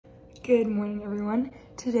Good morning, everyone.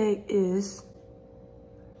 Today is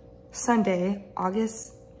Sunday,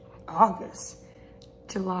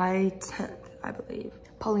 July 10th, I believe.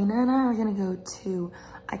 Paulina and I are gonna go to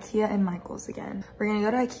Ikea and Michael's again. We're gonna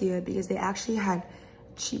go to Ikea because they actually had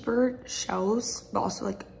cheaper shelves, but also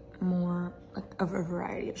like more like of a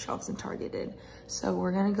variety of shelves than Target did. So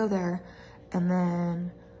we're gonna go there, and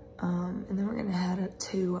then we're gonna head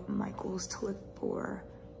to Michael's to look for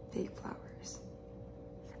fake flowers.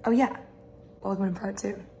 Oh yeah, welcome to part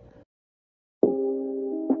 2.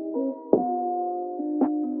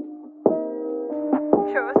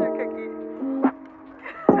 Show us your cookie.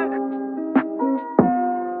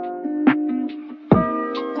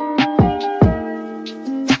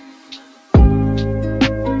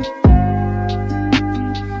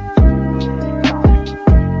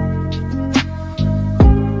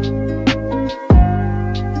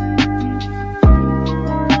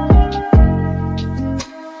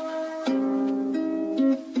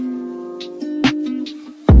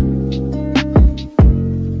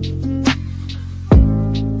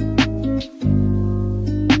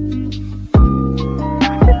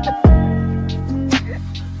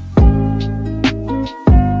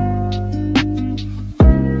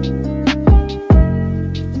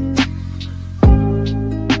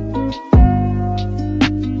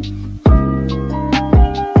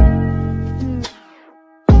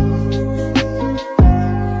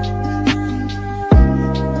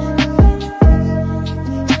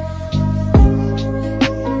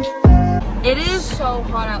 It is so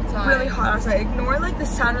hot outside. Really hot outside. Ignore like the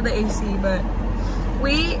sound of the AC, but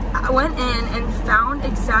we went in and found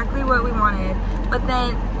exactly what we wanted, but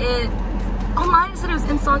then online said it was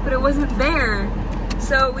in stock, but it wasn't there.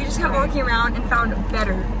 So we just kept walking around and found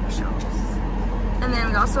better shelves. And then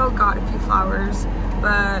we also got a few flowers,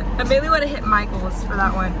 but I mainly want to hit Michael's for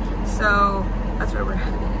that one. So that's where we're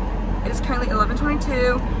headed. It is currently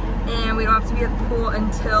 11:22 and we don't have to be at the pool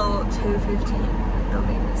until 2:15 at the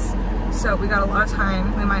latest. So we got a lot of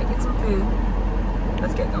time. We might get some food.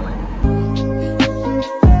 Let's get going.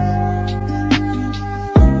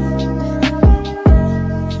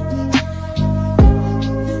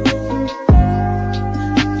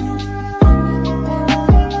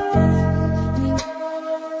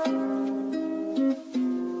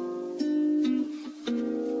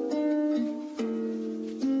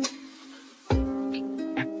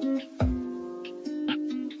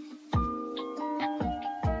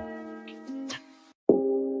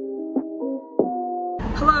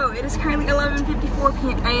 Hello, it is currently 11:54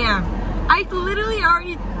 p.m. I literally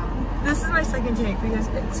already, this is my second take because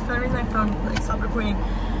for some reason my phone like stopped recording.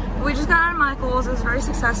 We just got out of Michael's, it was very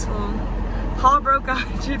successful. Paul broke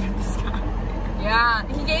 100 in the sky. Yeah,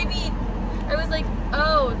 he gave me, I was like,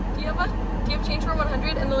 oh, do you have change for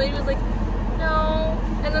 100? And the lady was like, no.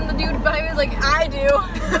 And then the dude behind me was like, I do.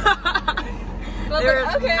 And I was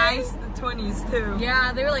like, okay. Nice, the 20s too.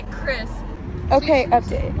 Yeah, they were like crisp. Okay,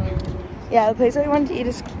 update. Yeah, the place that we wanted to eat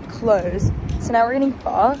is closed. So now we're getting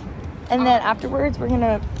pho. And then afterwards, we're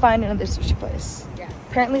gonna find another sushi place. Yeah.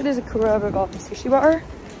 Apparently there's a Kura Revolving sushi bar.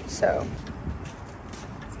 So,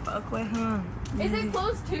 fuck way home. Is it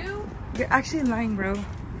closed too? You're actually lying, bro.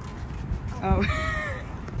 Oh.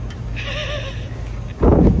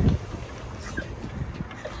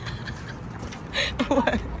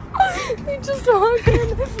 What? They just walk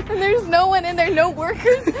in and there's no one in there, no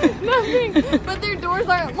workers, nothing, but their doors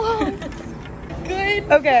aren't locked. Good.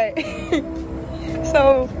 Okay.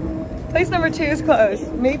 So, place number 2 is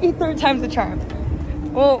closed. Maybe 3rd time's the charm.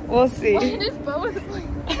 We'll see. Why does both?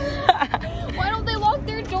 Why don't they lock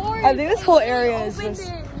their doors? I think this whole area is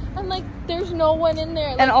just. And like, there's no one in there.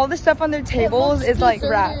 Like, and all the stuff on their tables is like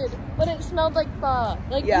wrapped. But it smelled like pho.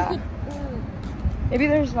 Like yeah. You could. Maybe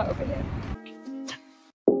they're just not open yet.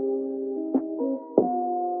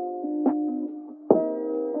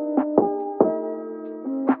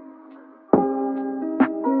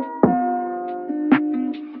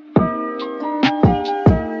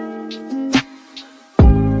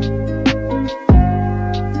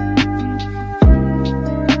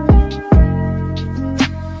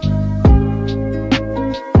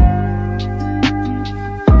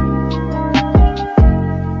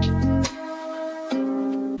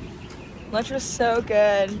 Lunch was so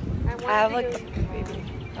good. I have like,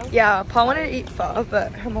 yeah, Paul wanted to eat pho,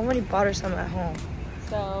 but her mom already bought her some at home.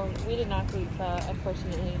 So we did not eat pho,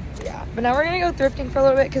 unfortunately. Yeah, but now we're gonna go thrifting for a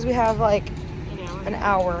little bit because we have like an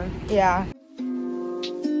hour. Yeah.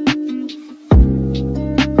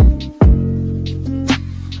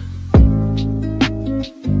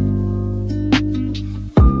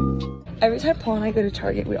 Every time Paul and I go to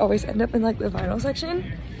Target, we always end up in like the vinyl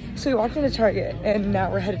section. So we walked into Target and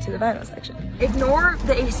now we're headed to the vinyl section. Ignore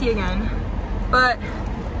the AC again, but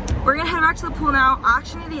we're gonna head back to the pool now. I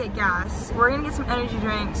actually need to get gas. We're gonna get some energy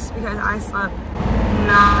drinks because I slept.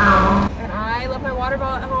 No. And I left my water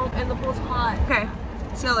bottle at home and the pool's hot. Okay,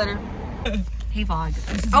 see you later. Hey vlog.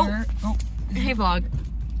 This is hey vlog.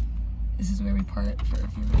 This is where we part for a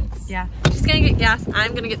few minutes. Yeah. She's gonna get gas.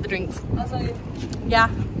 I'm gonna get the drinks. I'll tell you. Yeah.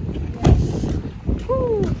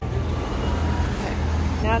 Woo. Okay.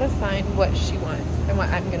 Now to find what she wants and what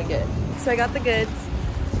I'm gonna get. So I got the goods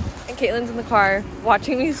and Kaitlyn's in the car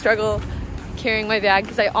watching me struggle carrying my bag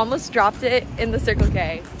because I almost dropped it in the Circle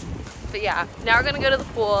K. But yeah, now we're gonna go to the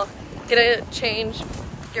pool, get a change,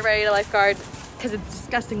 get ready to lifeguard because it's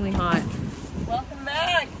disgustingly hot. Welcome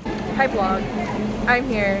back. Hi vlog. I'm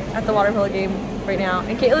here at the water polo game right now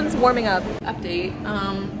and Kaitlyn's warming up. Update.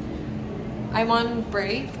 I'm on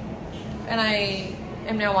break and I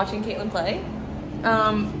am now watching Kaitlyn play.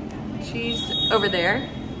 She's over there.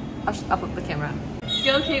 I'll flip the camera.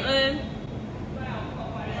 Go Kaitlyn.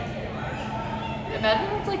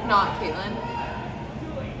 Imagine it's like not Kaitlyn.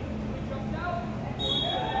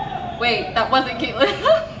 Wait, that wasn't Kaitlyn.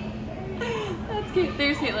 That's Kaitlyn.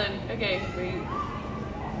 There's Kaitlyn. Okay, great.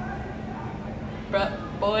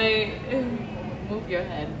 Bruh, boy, move your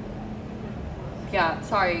head. Yeah,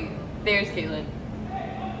 sorry. There's Kaitlyn.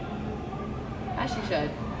 As she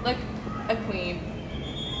should. Look, a queen.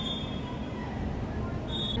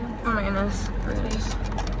 Oh my goodness.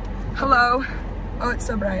 Hello. Oh, it's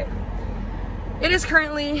so bright. It is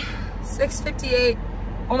currently 6:58.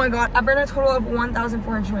 Oh my god, I burned a total of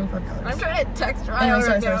 1,425 calories. I'm trying to text her.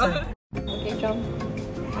 Anyway, sorry. Okay, jump.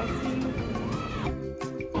 I see you.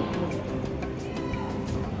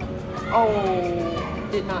 Oh,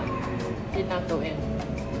 did not go in.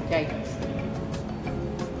 Yikes.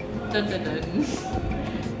 Dun dun dun.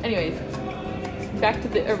 Anyways, back to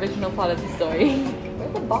the original plot of the story.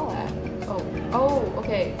 Where's the ball at? Oh,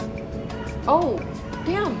 okay. Oh,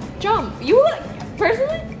 damn, jump. You would,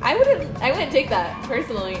 personally? I wouldn't take that,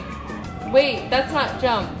 personally. Wait, that's not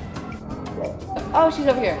jump. Oh, she's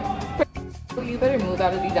over here. You better move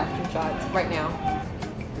out of these action shots right now.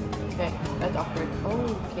 Okay, that's awkward.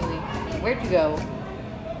 Oh, Kaylee, where'd you go?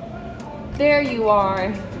 There you are.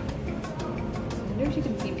 I wonder if she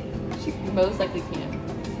can see me. She most likely can.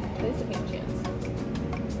 There's a faint chance.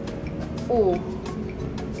 Oh.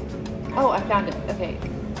 Oh, I found it. Okay.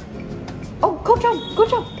 Oh, go jump! Go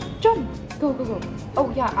jump! Jump! Go, go, go. Oh,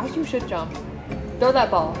 yeah, as you should jump. Throw that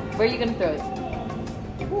ball. Where are you gonna throw it?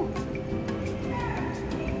 Woo.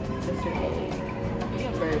 Mr. Kaylee. Be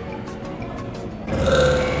a bird.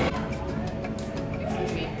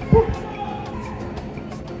 Excuse me. Woo.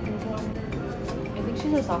 I think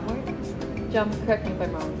she's a sophomore. Jump, correct me if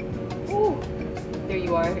I'm wrong. Woo. There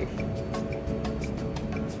you are.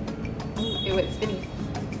 Ew, it's spinny.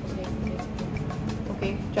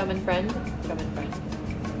 Okay, jump in friend. Jump in friend.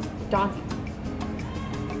 Daunty.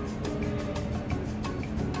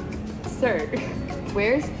 Sir,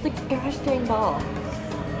 where's the gosh dang ball?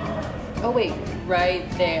 Oh wait, right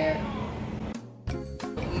there.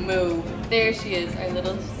 Move. There she is, our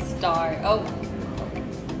little star. Oh.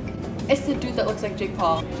 It's the dude that looks like Jake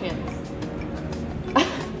Paul. Chance.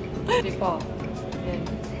 Jake Paul. And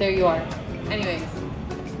there you are. Anyways.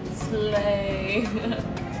 Slay.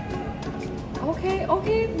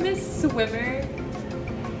 Okay, Miss Swimmer.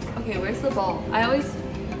 Okay, where's the ball? I always...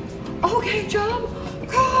 Okay, jump!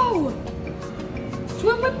 Go!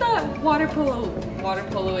 Swim with that water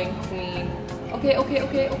poloing queen. Okay.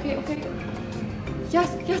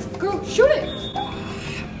 Yes, girl, shoot it!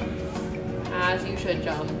 As you should,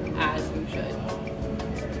 jump. As you should.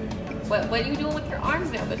 What are you doing with your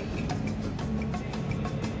arms now, buddy?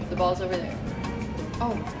 The ball's over there.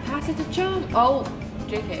 Oh, pass it to jump! Oh,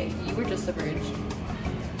 JK, you were just submerged.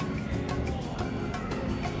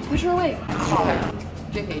 Push her away. Oh.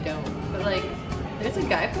 JK, don't. But like, there's a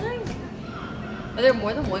guy playing? Are there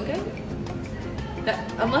more than one guy?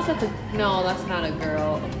 Unless that's a, no, that's not a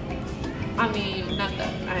girl. I mean, not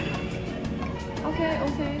that, I know. Okay.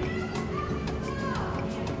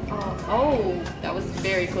 Oh, that was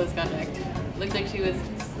very close contact. Looked like she was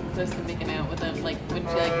supposed to be making out with him, like when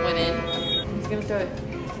she like went in. He's gonna throw it.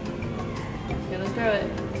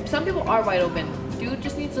 Some people are wide open. Dude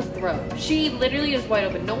just needs to throw. She literally is wide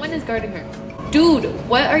open. No one is guarding her. Dude,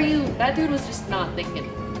 what are you? That dude was just not thinking.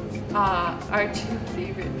 Our two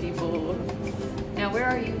favorite people. Now, where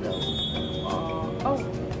are you though? Oh,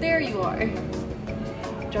 there you are.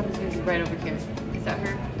 Jump is gonna be right over here. Is that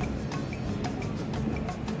her?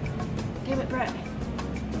 Damn it, Brett.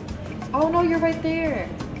 Oh no, you're right there.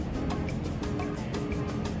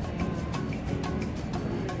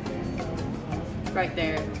 right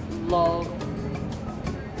there. Lol.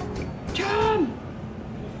 Tom!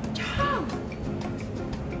 Tom!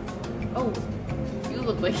 Oh, you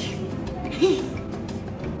look like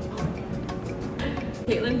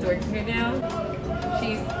Kaitlyn's working right now.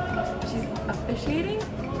 She's officiating?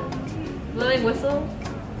 Blowing whistle.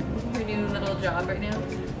 Her new little job right now.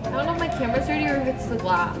 I don't know if my camera's ready or if it's the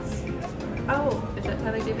glass. Oh, is that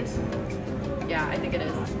Tyler Davis? Yeah, I think it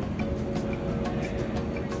is.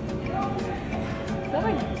 Is that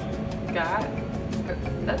a guy?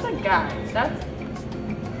 That's a guy. That's...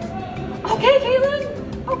 Okay, Kaitlyn!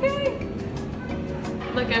 Okay!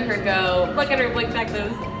 Look at her go. Look at her blink back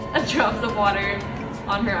those drops of water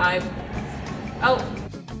on her eye. Oh!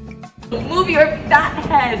 Move your fat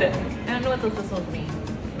head! I don't know what those whistles mean.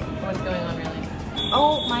 What's going on really?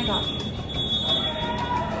 Oh my god.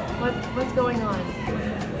 What's going on?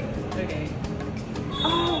 Okay.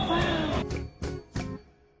 Oh wow!